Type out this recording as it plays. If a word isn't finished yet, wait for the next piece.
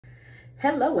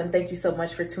Hello, and thank you so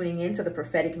much for tuning in to the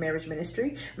Prophetic Marriage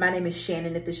Ministry. My name is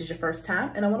Shannon if this is your first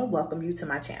time, and I want to welcome you to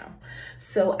my channel.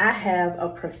 So I have a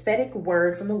prophetic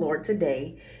word from the Lord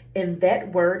today, and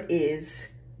that word is,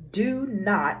 do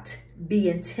not be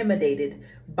intimidated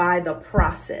by the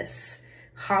process.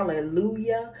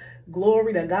 Hallelujah.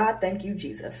 Glory to God. Thank you,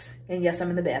 Jesus. And yes,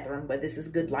 I'm in the bathroom, but this is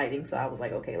good lighting, so I was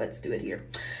like, okay, let's do it here.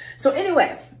 So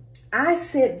anyway, I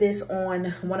said this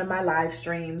on one of my live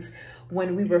streams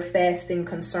when we were fasting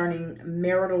concerning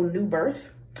marital new birth.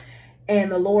 And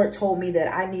the Lord told me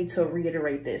that I need to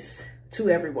reiterate this to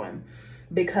everyone,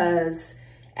 because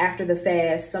after the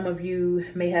fast, some of you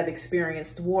may have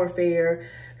experienced warfare,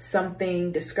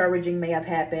 something discouraging may have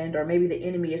happened, or maybe the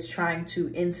enemy is trying to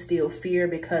instill fear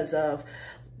because of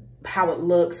how it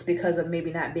looks, because of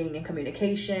maybe not being in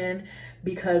communication,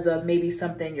 because of maybe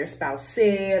something your spouse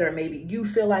said, or maybe you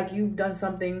feel like you've done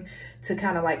something to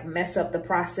kind of like mess up the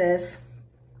process.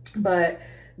 But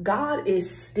God is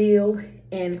still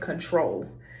in control.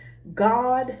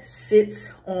 God sits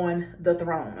on the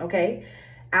throne, okay?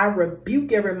 I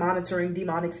rebuke every monitoring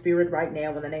demonic spirit right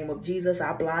now in the name of Jesus.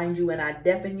 I blind you and I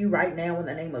deafen you right now in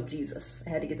the name of Jesus. I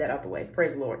had to get that out the way.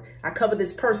 Praise the Lord. I cover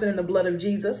this person in the blood of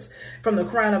Jesus from the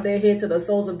crown of their head to the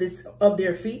soles of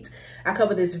their feet. I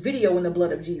cover this video in the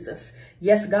blood of Jesus.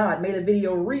 Yes, God, may the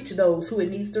video reach those who it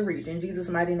needs to reach in Jesus'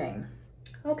 mighty name.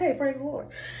 Okay, praise the Lord.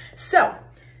 So,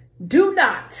 do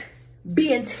not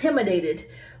be intimidated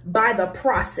by the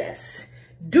process.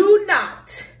 Do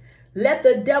not let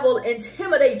the devil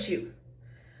intimidate you.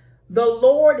 The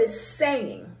Lord is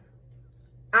saying,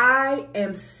 I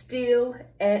am still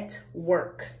at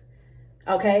work.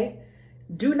 Okay?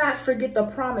 Do not forget the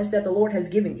promise that the Lord has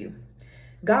given you.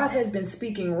 God has been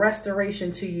speaking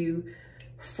restoration to you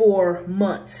for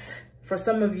months. For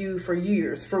some of you, for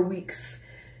years, for weeks.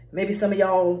 Maybe some of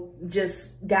y'all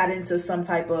just got into some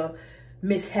type of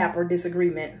mishap or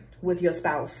disagreement with your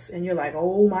spouse. And you're like,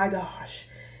 oh my gosh,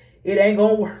 it ain't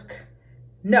gonna work.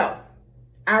 No,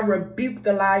 I rebuke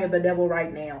the lie of the devil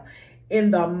right now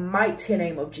in the mighty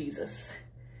name of Jesus.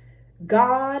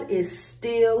 God is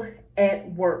still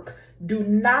at work. Do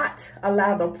not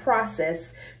allow the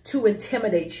process to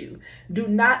intimidate you. Do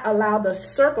not allow the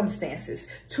circumstances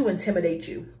to intimidate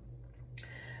you.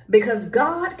 Because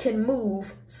God can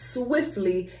move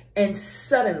swiftly and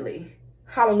suddenly.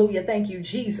 Hallelujah. Thank you,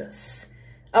 Jesus.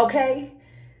 Okay?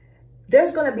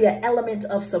 There's going to be an element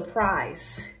of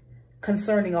surprise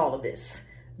concerning all of this.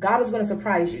 God is going to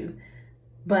surprise you,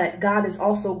 but God is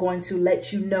also going to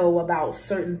let you know about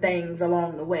certain things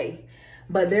along the way.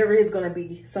 But there is going to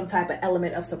be some type of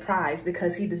element of surprise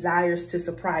because he desires to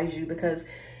surprise you, because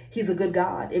he's a good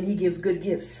God and he gives good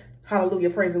gifts. Hallelujah.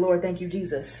 Praise the Lord. Thank you,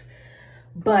 Jesus.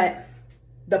 But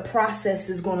the process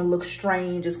is going to look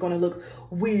strange. It's going to look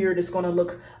weird. It's going to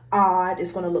look odd.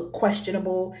 It's going to look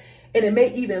questionable. And it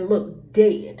may even look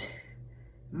dead.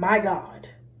 My God.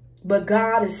 But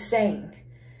God is saying,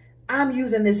 I'm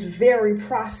using this very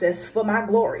process for my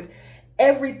glory.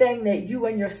 Everything that you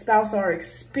and your spouse are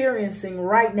experiencing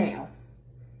right now.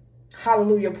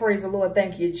 Hallelujah. Praise the Lord.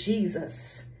 Thank you,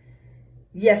 Jesus.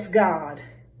 Yes, God.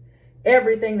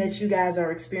 Everything that you guys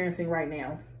are experiencing right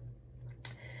now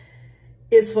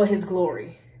is for his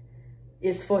glory.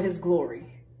 It's for his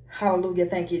glory. Hallelujah.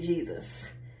 Thank you,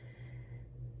 Jesus.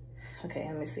 Okay,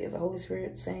 let me see. Is the Holy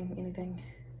Spirit saying anything?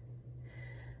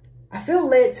 I feel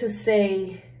led to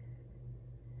say,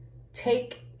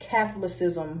 take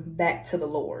Catholicism back to the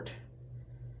Lord.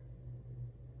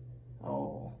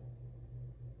 Oh.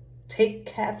 Take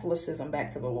Catholicism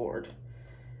back to the Lord.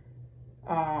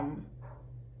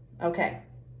 Okay.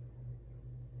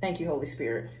 Thank you, Holy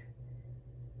Spirit.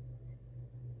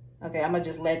 Okay, I'm going to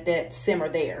just let that simmer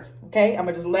there. Okay, I'm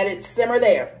going to just let it simmer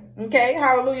there. Okay,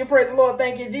 hallelujah, praise the Lord,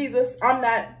 thank you, Jesus. I'm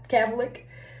not Catholic,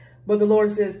 but the Lord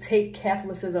says take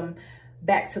Catholicism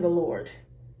back to the Lord.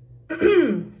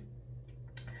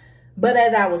 But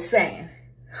as I was saying,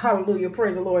 hallelujah,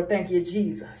 praise the Lord, thank you,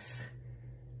 Jesus.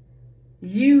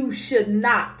 You should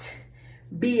not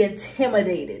be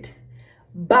intimidated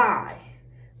by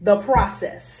the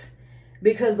process,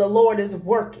 because the Lord is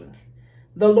working.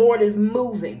 The Lord is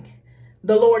moving.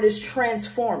 The Lord is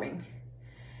transforming.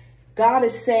 God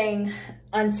is saying,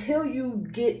 until you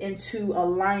get into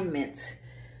alignment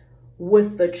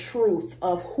with the truth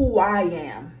of who I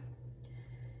am,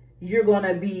 you're going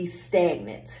to be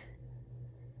stagnant.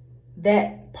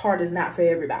 That part is not for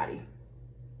everybody.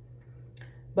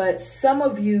 But some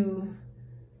of you,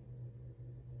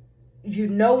 you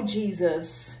know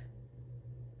Jesus,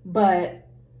 but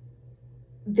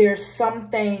there's some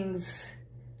things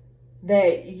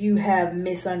that you have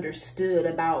misunderstood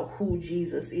about who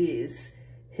Jesus is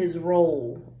his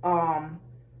role.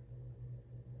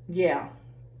 Yeah.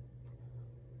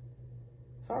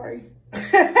 Sorry.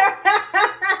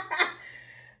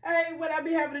 I ain't when I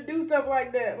be having to do stuff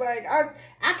like that. Like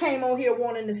I came on here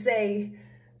wanting to say,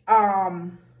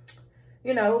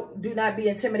 you know, do not be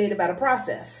intimidated by the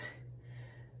process.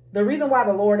 The reason why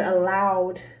the Lord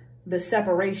allowed the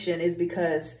separation is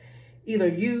because either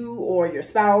you or your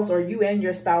spouse, or you and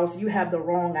your spouse, you have the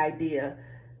wrong idea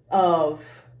of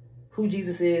who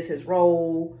Jesus is, his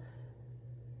role.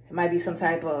 It might be some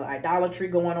type of idolatry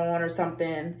going on or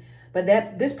something. But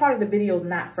this part of the video is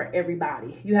not for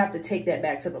everybody. You have to take that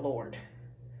back to the Lord.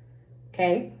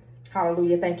 Okay?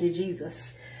 Hallelujah. Thank you,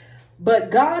 Jesus.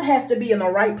 But God has to be in the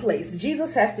right place.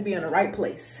 Jesus has to be in the right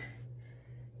place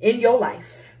in your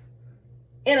life.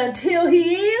 And until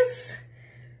he is,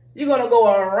 you're going to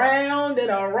go around and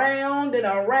around and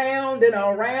around and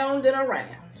around and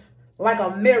around like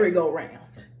a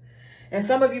merry-go-round. And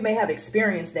some of you may have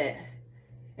experienced that.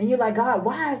 And you're like, God,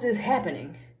 why is this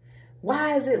happening?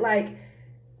 Why is it like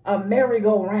a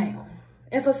merry-go-round?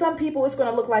 And for some people, it's going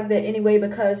to look like that anyway,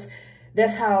 because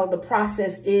that's how the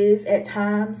process is at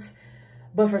times.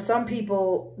 But for some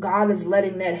people, God is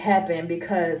letting that happen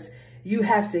because you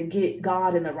have to get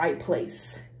God in the right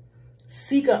place.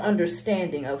 Seek an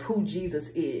understanding of who Jesus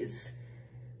is.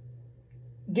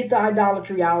 Get the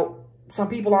idolatry out. Some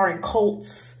people are in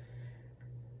cults.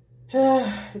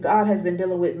 God has been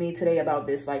dealing with me today about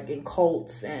this, like in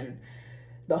cults and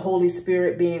the Holy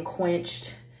Spirit being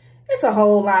quenched. It's a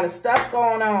whole lot of stuff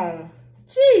going on.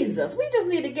 Jesus, we just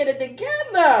need to get it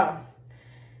together.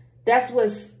 That's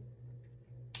what's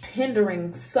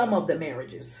hindering some of the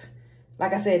marriages.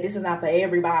 Like I said, this is not for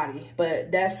everybody,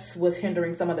 but that's what's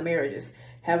hindering some of the marriages.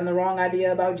 Having the wrong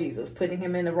idea about Jesus, putting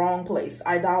him in the wrong place,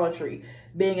 idolatry,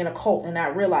 being in a cult and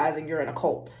not realizing you're in a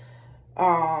cult.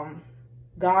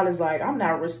 God is like, I'm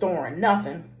not restoring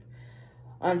nothing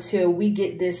until we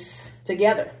get this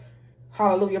together.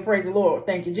 Hallelujah. Praise the Lord.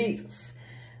 Thank you, Jesus.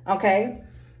 Okay.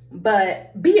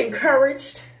 But be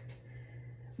encouraged,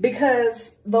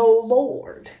 because the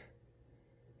Lord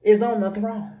is on the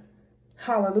throne.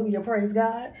 Hallelujah. Praise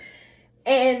God.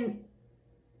 And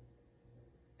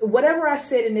whatever I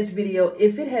said in this video,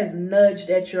 if it has nudged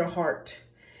at your heart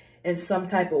in some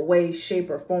type of way, shape,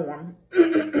 or form,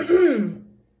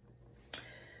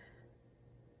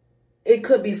 it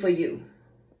could be for you.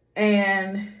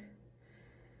 And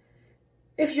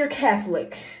if you're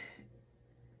Catholic,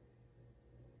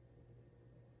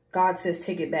 God says,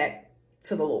 take it back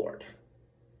to the Lord.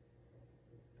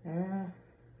 I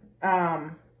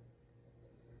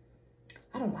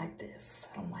don't like this.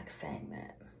 I don't like saying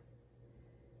that.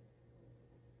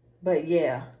 But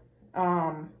yeah,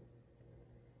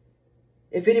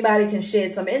 if anybody can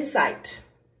shed some insight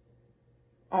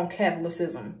on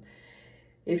Catholicism,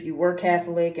 if you were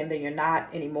Catholic and then you're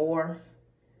not anymore,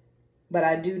 but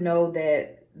I do know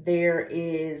that there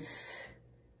is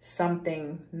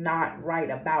something not right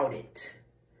about it.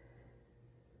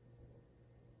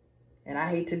 And I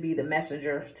hate to be the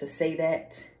messenger to say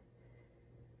that,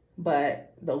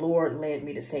 but the Lord led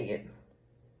me to say it.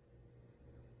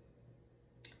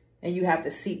 And you have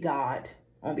to seek God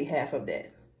on behalf of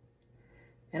that.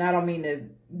 And I don't mean to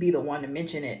be the one to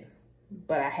mention it,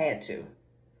 but I had to.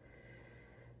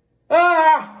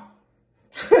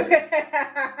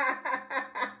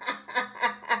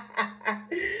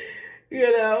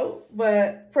 You know,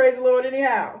 but praise the Lord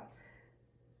anyhow.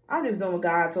 I'm just doing what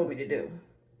God told me to do.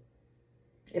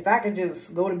 If I could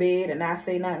just go to bed and not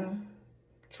say nothing,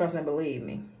 trust and believe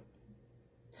me,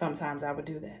 sometimes I would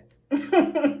do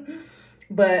that.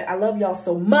 But I love y'all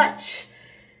so much.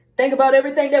 Think about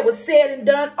everything that was said and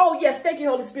done. Oh, yes. Thank you,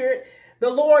 Holy Spirit. The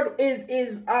Lord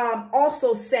is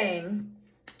also saying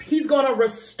he's going to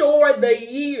restore the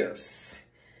years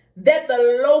that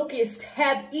the locusts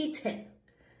have eaten.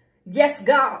 Yes,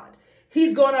 God.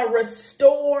 He's going to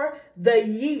restore the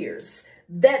years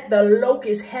that the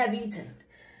locusts have eaten.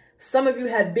 Some of you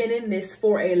have been in this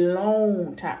for a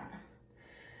long time.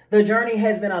 The journey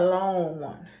has been a long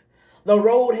one. The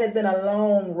road has been a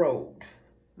long road.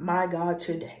 My God,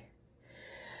 today.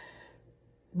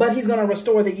 But he's going to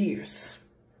restore the years.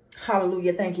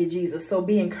 Hallelujah. Thank you, Jesus. So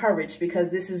be encouraged, because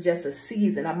this is just a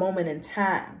season, a moment in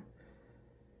time.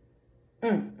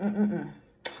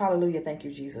 Hallelujah. Thank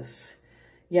you, Jesus.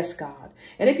 Yes, God.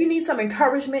 And if you need some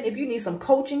encouragement, if you need some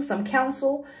coaching, some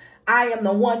counsel, I am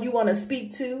the one you want to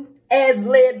speak to, as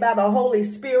led by the Holy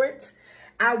Spirit.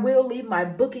 I will leave my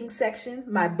booking section,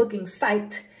 my booking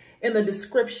site, in the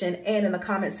description and in the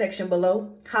comment section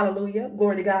below. Hallelujah.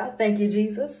 Glory to God. Thank you,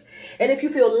 Jesus. And if you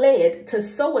feel led to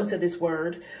sow into this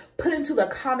word, put into the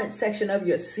comment section of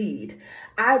your seed.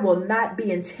 I will not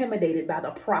be intimidated by the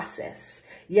process.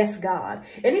 Yes, God.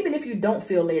 And even if you don't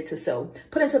feel led to sow,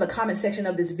 put into the comment section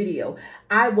of this video,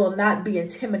 I will not be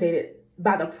intimidated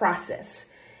by the process.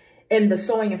 And the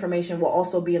sowing information will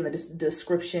also be in the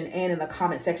description and in the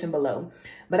comment section below.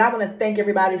 But I want to thank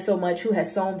everybody so much who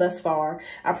has sown thus far.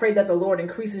 I pray that the Lord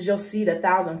increases your seed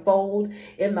 1,000-fold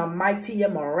in the mighty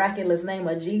and miraculous name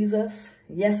of Jesus.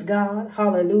 Yes, God.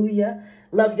 Hallelujah.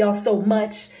 Love y'all so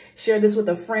much. Share this with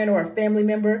a friend or a family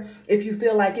member if you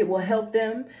feel like it will help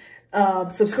them.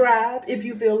 Subscribe if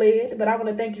you feel led. But I want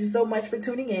to thank you so much for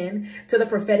tuning in to the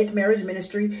Prophetic Marriage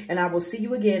Ministry. And I will see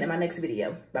you again in my next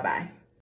video. Bye-bye.